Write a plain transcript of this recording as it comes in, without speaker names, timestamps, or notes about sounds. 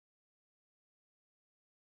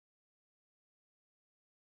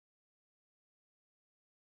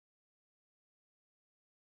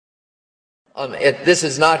This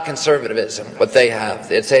is not conservatism, what they have.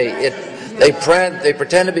 They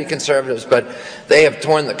pretend to be conservatives, but they have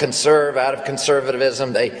torn the conserve out of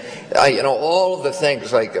conservatism. All of the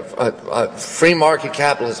things like free market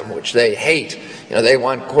capitalism, which they hate. They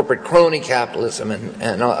want corporate crony capitalism,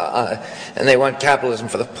 and they want capitalism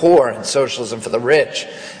for the poor and socialism for the rich,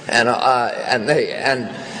 and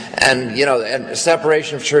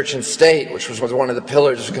separation of church and state, which was one of the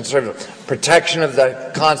pillars of conservatism, protection of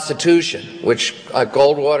the Constitution, which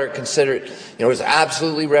Goldwater considered, was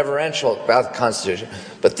absolutely reverential about the Constitution.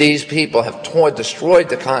 But these people have destroyed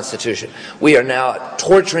the Constitution. We are now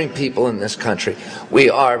torturing people in this country.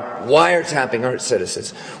 We are wiretapping our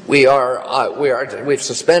citizens. We've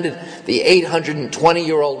suspended the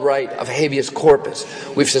 820-year-old right of habeas corpus.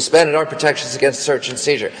 We've suspended our protections against search and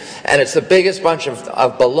seizure. And it's the biggest bunch of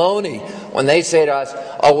baloney when they say to us,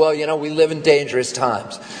 oh, well, we live in dangerous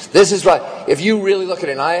times. This is right. If you really look at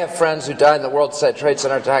it, and I have friends who died in the World Trade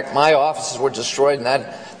Center attack. My offices were destroyed in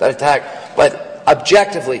that attack. But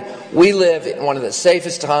objectively, we live in one of the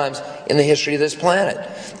safest times in the history of this planet,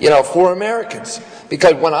 for Americans.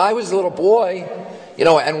 Because when I was a little boy,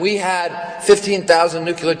 and we had 15,000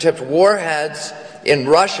 nuclear-tipped warheads in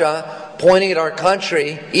Russia pointing at our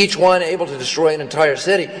country, each one able to destroy an entire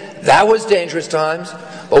city, that was dangerous times.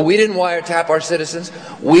 But we didn't wiretap our citizens.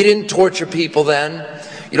 We didn't torture people then.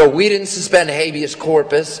 We didn't suspend habeas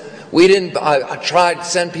corpus. We didn't try to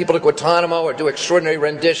send people to Guantanamo or do extraordinary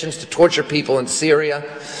renditions to torture people in Syria.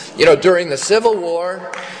 During the Civil War,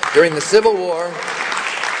 we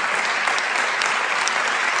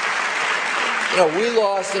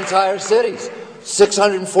lost entire cities.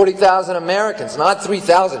 640,000 Americans, not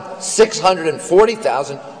 3,000,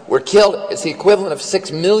 640,000 were killed. It's the equivalent of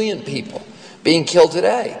 6 million people being killed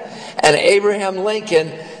today. And Abraham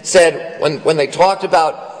Lincoln said, when they talked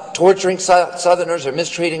about torturing Southerners or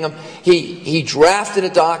mistreating them, he drafted a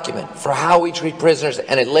document for how we treat prisoners,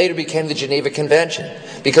 and it later became the Geneva Convention,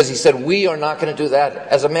 because he said we are not going to do that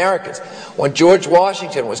as Americans. When George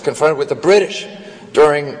Washington was confronted with the British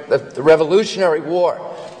during the Revolutionary War,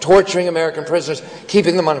 torturing American prisoners,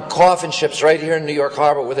 keeping them on coffin ships right here in New York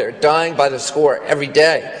Harbor where they're dying by the score every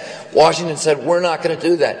day, Washington said, we're not going to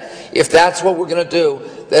do that. If that's what we're going to do,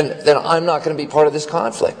 then I'm not going to be part of this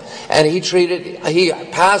conflict. And he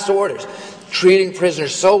passed orders treating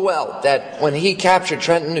prisoners so well that when he captured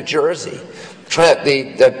Trenton, New Jersey,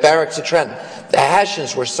 the barracks of Trenton, the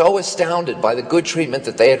Hessians were so astounded by the good treatment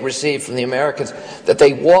that they had received from the Americans that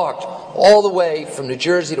they walked all the way from New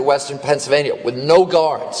Jersey to western Pennsylvania with no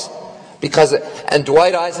guards. And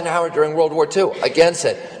Dwight Eisenhower during World War II again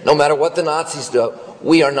said, no matter what the Nazis do,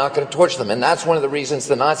 we are not going to torture them. And that's one of the reasons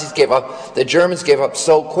the Germans gave up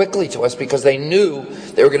so quickly to us, because they knew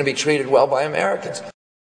they were going to be treated well by Americans.